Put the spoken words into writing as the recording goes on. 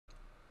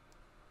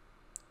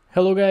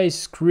Hello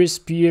guys,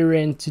 Chris here,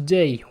 and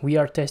today we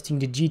are testing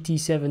the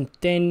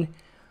GT710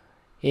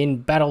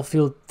 in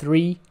Battlefield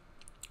 3,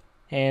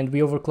 and we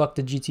overclocked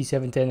the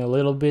GT710 a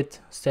little bit,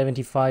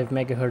 75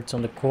 MHz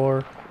on the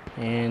core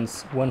and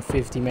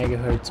 150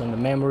 MHz on the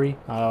memory.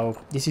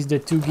 This is the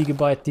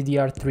 2GB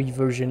DDR3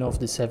 version of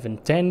the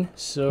 710,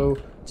 so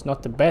it's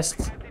not the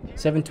best.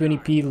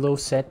 720p low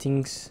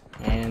settings,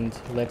 and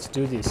let's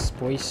do this,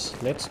 boys.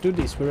 Let's do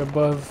this. We're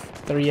above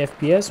 30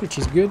 FPS, which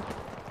is good.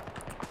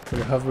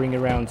 We're hovering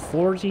around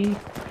 40.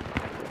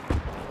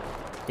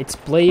 It's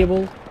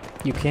playable.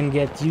 You can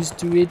get used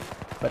to it,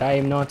 but I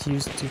am not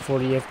used to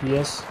 40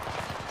 FPS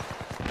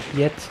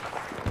yet,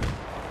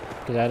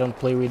 because I don't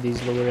play with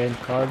these lower end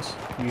cards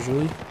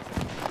usually.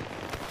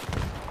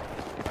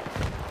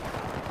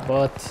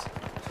 But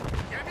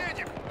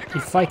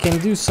if I can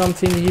do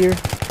something here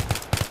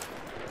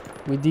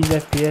with these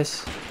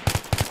FPS,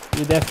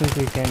 you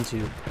definitely can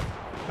too.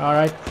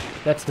 Alright,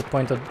 that's the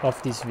point of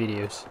these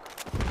videos.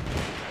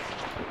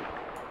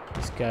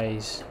 This guy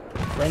is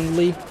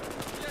friendly.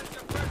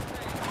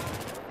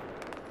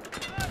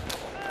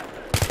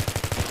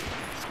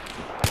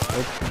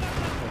 Oh,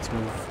 let's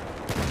move.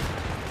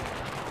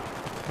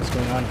 What's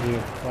going on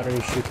here? What are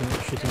you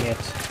shooting at?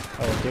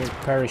 Oh, they're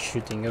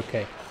parachuting.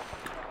 Okay.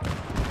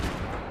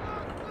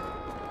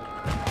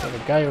 Got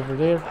a guy over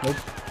there. Nope.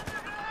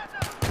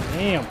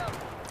 Damn.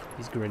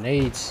 These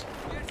grenades.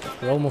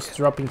 We're almost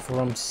dropping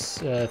from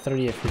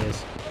 30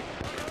 FPS.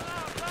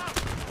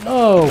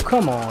 No,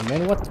 come on,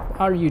 man. What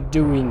are you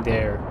doing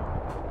there?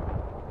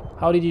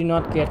 How did you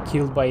not get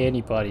killed by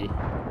anybody?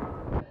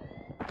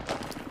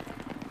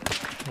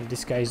 And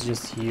this guy's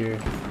just here,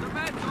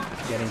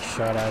 getting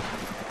shot at.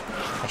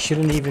 I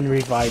shouldn't even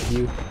revive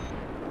you.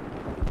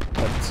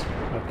 But,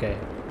 okay.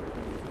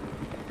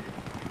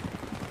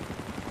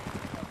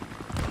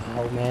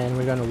 Oh man,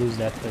 we're gonna lose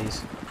that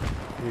place.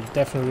 We're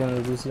definitely gonna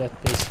lose that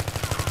place.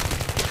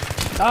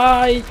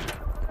 Die!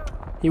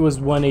 He was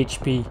 1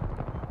 HP.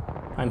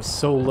 I'm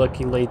so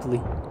lucky lately.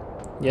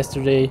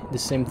 Yesterday the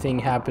same thing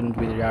happened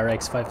with the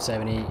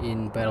RX570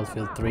 in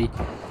Battlefield 3.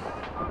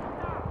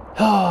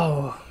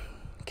 Oh,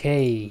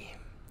 okay.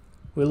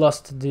 We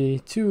lost the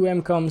 2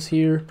 MCOMs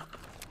here.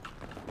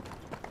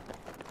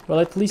 Well,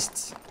 at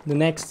least the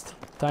next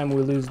time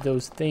we lose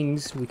those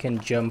things, we can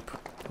jump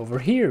over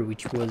here,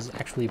 which was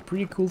actually a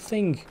pretty cool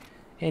thing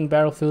in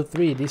Battlefield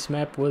 3. This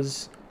map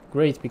was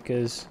great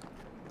because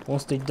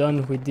once they're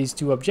done with these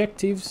 2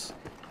 objectives,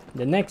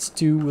 the next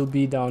 2 will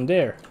be down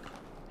there,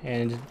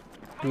 and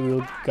we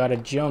will gotta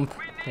jump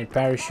and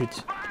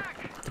parachute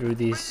through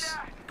this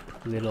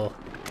little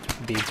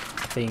big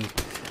thing.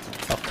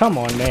 Oh, come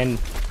on, man.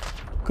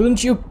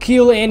 Couldn't you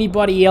kill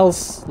anybody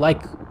else,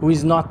 like, who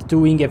is not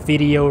doing a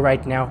video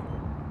right now?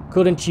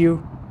 Couldn't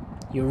you?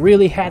 You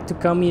really had to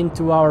come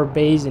into our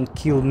base and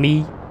kill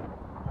me?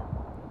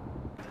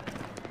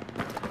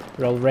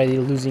 We're already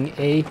losing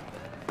A.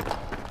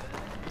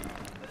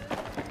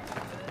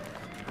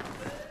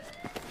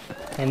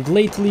 And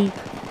lately,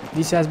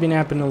 this has been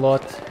happening a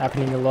lot.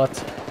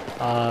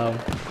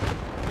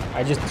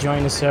 I just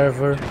joined a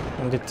server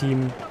and the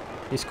team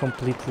is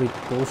completely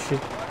bullshit.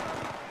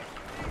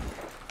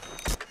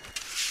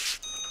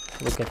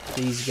 Look at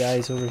these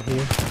guys over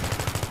here.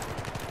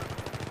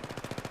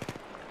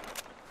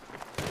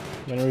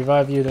 I'm gonna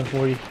revive you, don't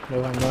worry.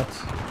 No, I'm not,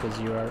 because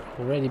you are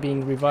already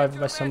being revived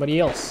by somebody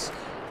else,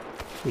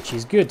 which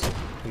is good.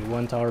 We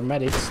want our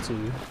medics to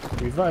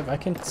revive. I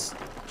can't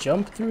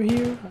jump through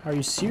here? Are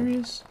you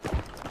serious?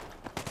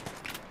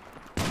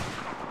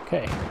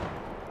 Okay.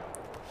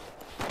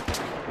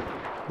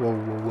 Whoa,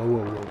 whoa, whoa,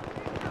 whoa, whoa.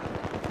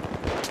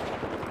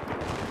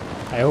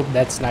 I hope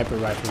that sniper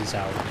rifle is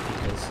out,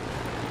 because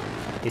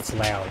it's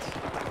loud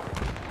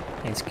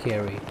and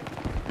scary.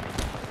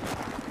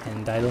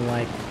 And I don't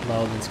like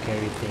loud and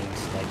scary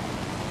things like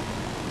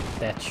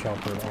that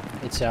chopper.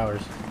 It's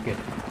ours. Good.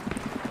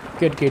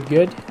 Good, good,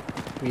 good.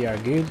 We are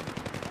good.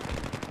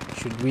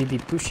 Should we be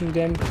pushing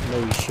them?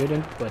 No, we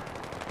shouldn't, but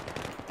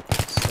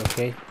it's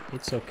okay.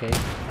 It's okay.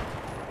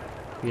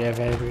 We have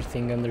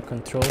everything under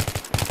control.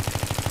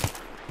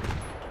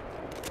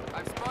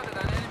 I've spotted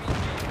an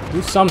enemy.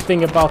 Do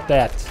something about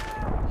that.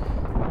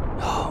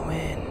 Oh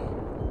man.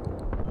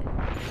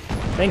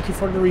 Thank you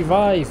for the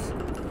revive.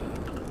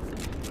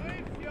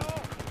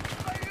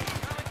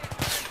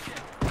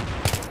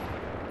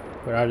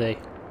 Where are they?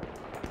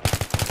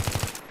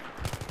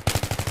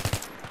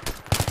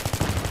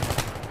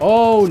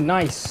 Oh,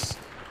 nice.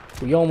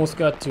 We almost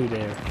got 2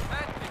 there.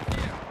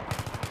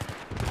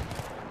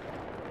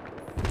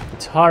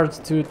 It's hard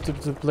to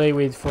play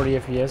with 40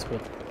 FPS,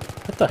 but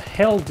what the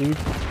hell, dude?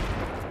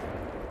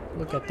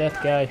 Look at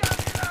that guy.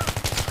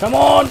 Come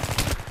on!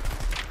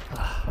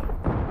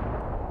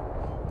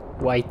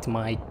 White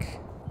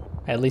Mike.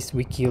 At least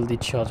we killed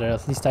each other.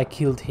 At least I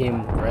killed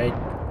him, right?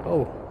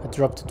 Oh, I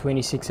dropped to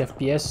 26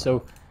 FPS,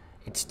 so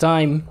it's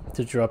time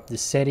to drop the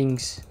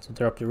settings, to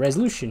drop the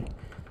resolution.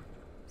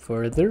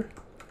 Further,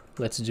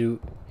 let's do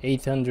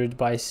 800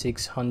 by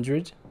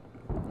 600.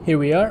 Here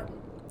we are.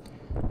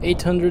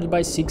 800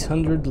 by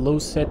 600 low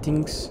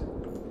settings.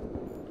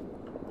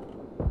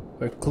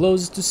 We're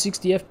close to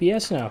 60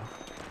 FPS now,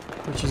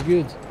 which is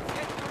good.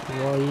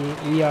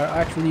 We are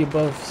actually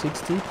above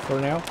 60 for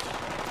now.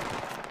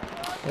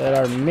 There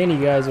are many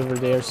guys over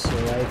there, so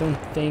I don't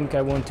think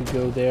I want to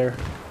go there.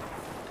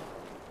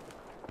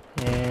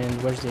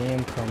 And where's the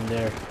AMCOM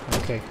there?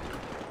 Okay,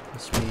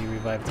 let me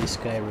revive this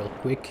guy real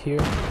quick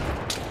here.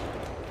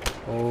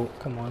 Oh,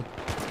 come on.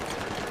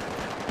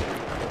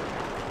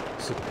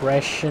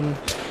 Suppression.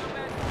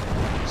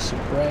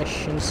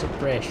 Suppression,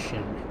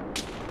 suppression.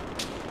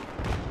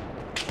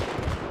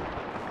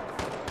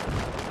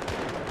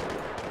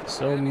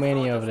 So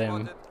many of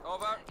them.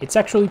 It's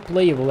actually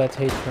playable at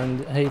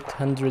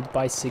 800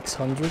 by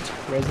 600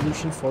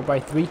 resolution,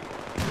 4:3.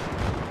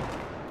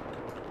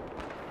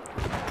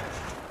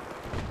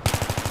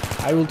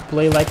 I would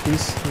play like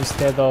this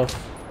instead of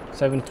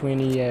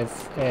 720 at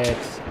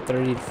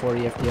 30 to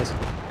 40 FPS.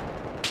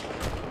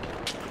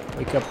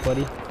 Wake up,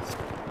 buddy.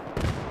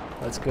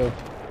 Let's go.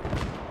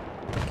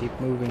 Keep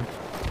moving.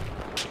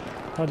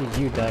 How did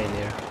you die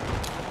there?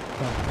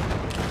 Oh.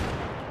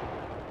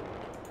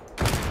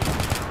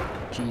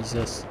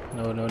 Jesus.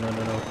 No, no, no,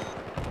 no, no.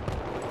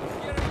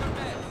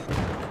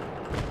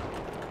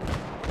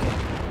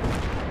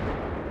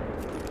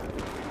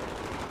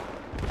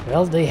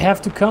 Well, they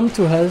have to come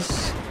to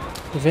us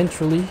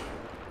eventually.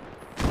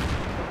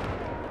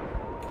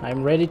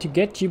 I'm ready to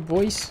get you,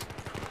 boys.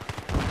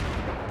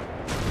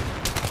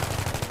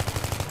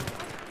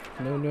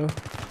 No, no.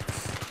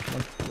 Come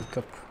on, wake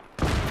up.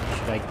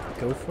 Should I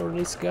go for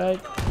this guy?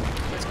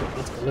 Let's go,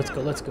 let's go, let's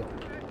go, let's go.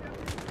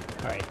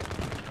 Alright.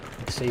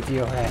 Save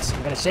your ass.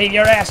 I'm gonna save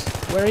your ass.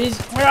 Where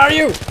are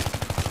you?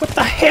 What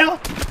the hell?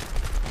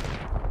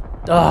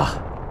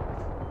 Ah.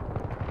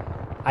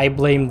 I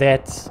blame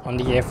that on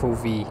the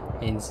FOV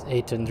in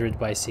 800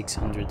 by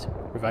 600.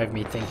 Revive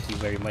me, thank you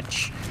very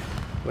much.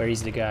 Where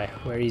is the guy?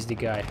 Where is the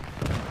guy?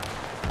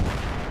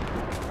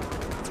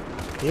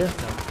 Here?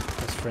 No,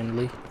 that's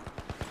friendly.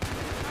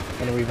 I'm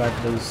gonna revive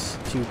those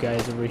two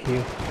guys over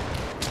here.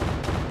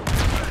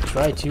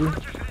 Try to.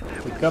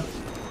 Wake up.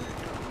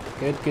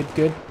 Good, good,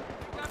 good.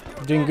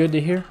 Doing good to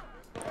hear.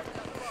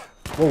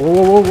 Whoa, whoa,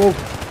 whoa, whoa, whoa.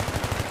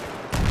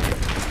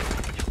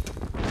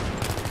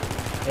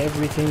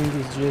 Everything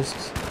is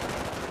just...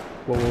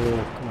 Whoa, whoa,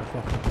 whoa. Come on,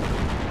 come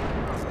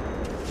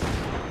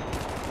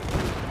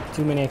on.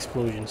 Too many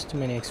explosions, too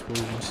many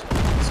explosions.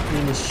 The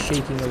screen is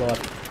shaking a lot.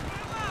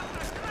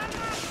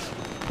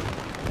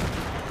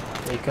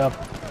 Wake up.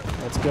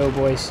 Let's go,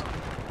 boys.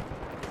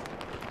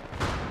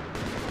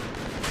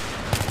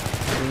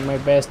 Doing my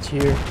best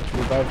here to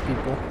revive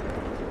people.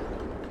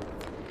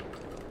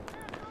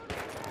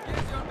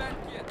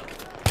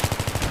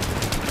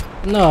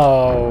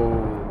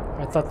 No,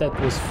 I thought that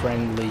was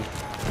friendly.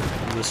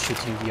 He was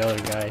shooting the other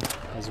guy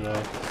as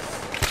well.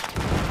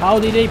 How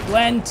did they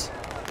plant?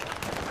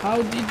 How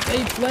did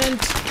they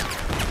plant?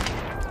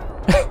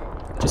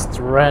 Just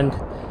run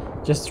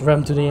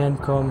to the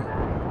AMCOM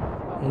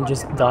and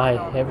just die.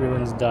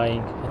 Everyone's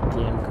dying at the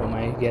AMCOM.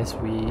 I guess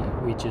we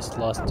just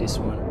lost this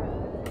one.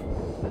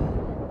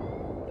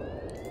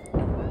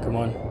 Come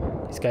on,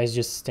 this guy's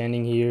just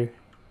standing here,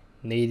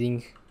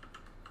 nading.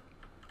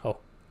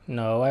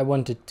 No, I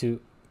wanted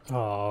to...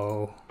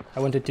 Oh, I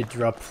wanted to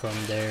drop from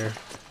there.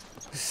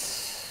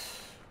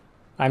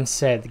 I'm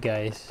sad,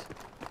 guys.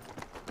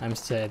 I'm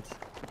sad.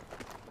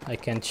 I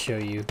can't show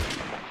you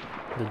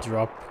the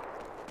drop.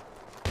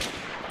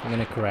 I'm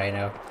gonna cry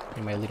now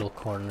in my little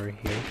corner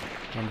here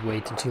and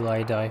wait until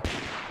I die.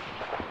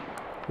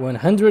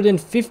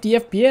 150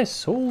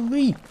 FPS!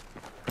 Holy!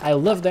 I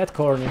love that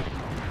corner.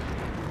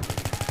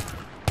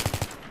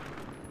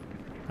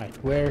 Right,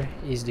 where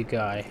is the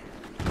guy?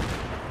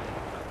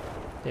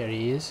 There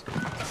he is,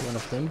 one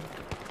of them.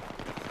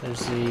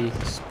 There's the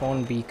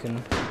spawn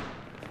beacon.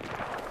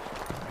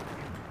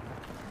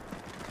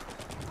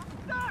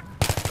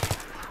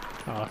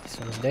 Ah, this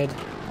one's dead.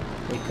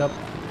 Wake up.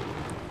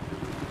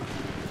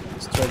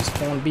 Let's try the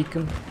spawn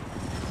beacon.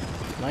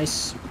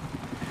 Nice.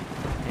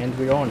 And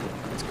we're on.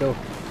 Let's go.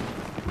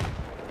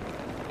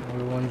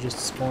 Another one just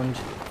spawned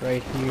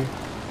right here.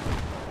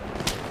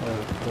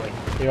 Oh boy,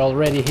 they're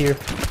already here.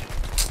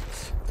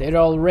 They're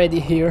already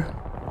here.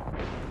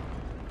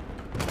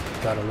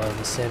 Gotta love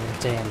the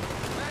 710,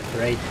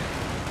 right?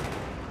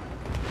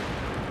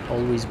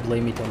 Always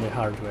blame it on the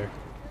hardware.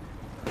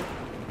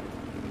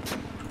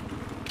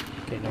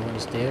 Okay, no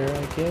one's there,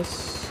 I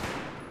guess.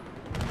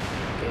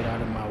 Get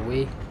out of my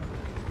way.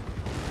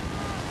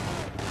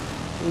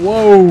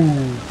 Whoa!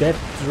 That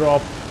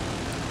drop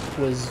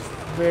was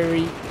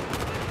very,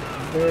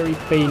 very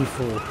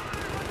painful.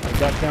 I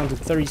got down to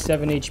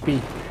 37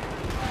 HP.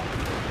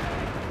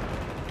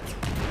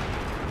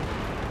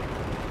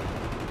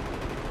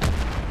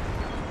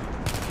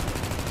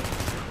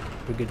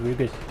 We're good, we're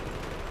good.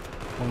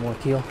 One more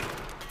kill.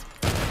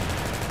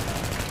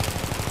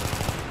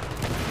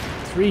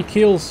 3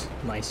 kills.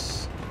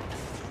 Nice.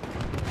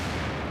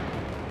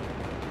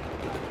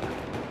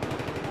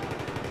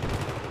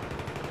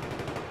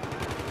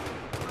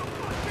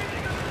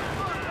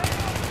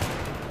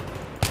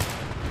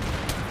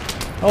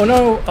 Oh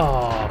no!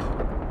 Oh.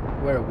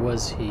 Where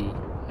was he?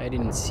 I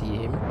didn't see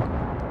him.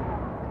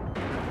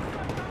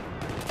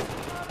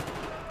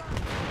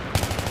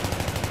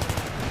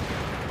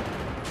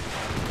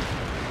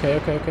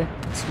 Okay.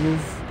 Let's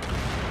move.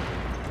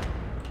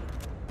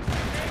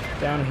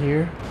 Down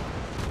here.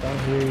 Down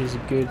here is a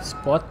good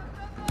spot.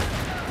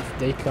 If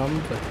they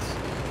come, but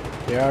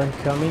they aren't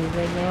coming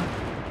right now.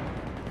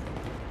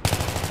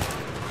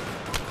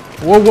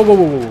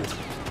 Whoa.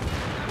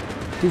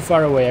 Too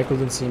far away, I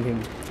couldn't see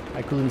him.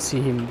 I couldn't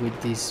see him with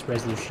this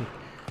resolution.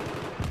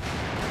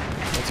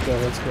 Let's go.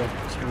 Let's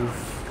move.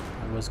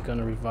 I was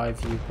gonna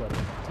revive you, but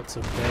that's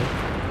okay.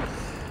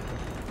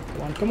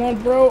 Come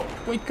on, bro.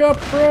 Wake up,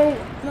 bro.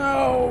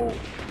 No.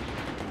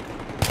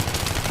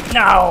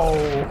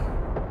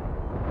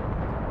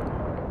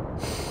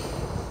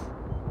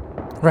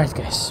 Right,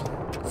 guys.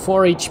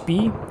 4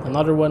 HP.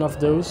 Another one of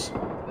those.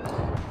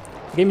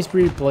 The game is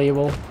pretty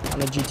playable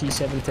on a GT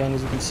 710,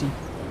 as you can see.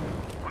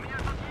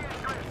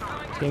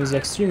 The game is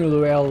extremely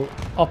well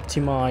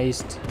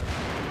optimized.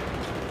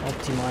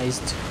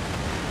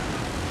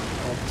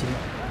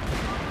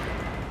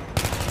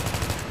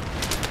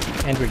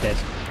 And we're dead.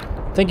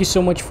 Thank you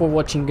so much for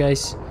watching,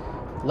 guys.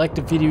 Like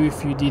the video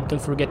if you did. Don't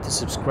forget to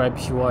subscribe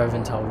if you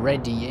haven't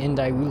already. And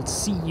I will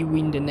see you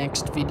in the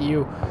next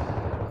video.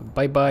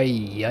 Bye bye.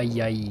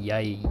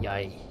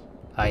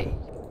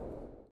 Aye.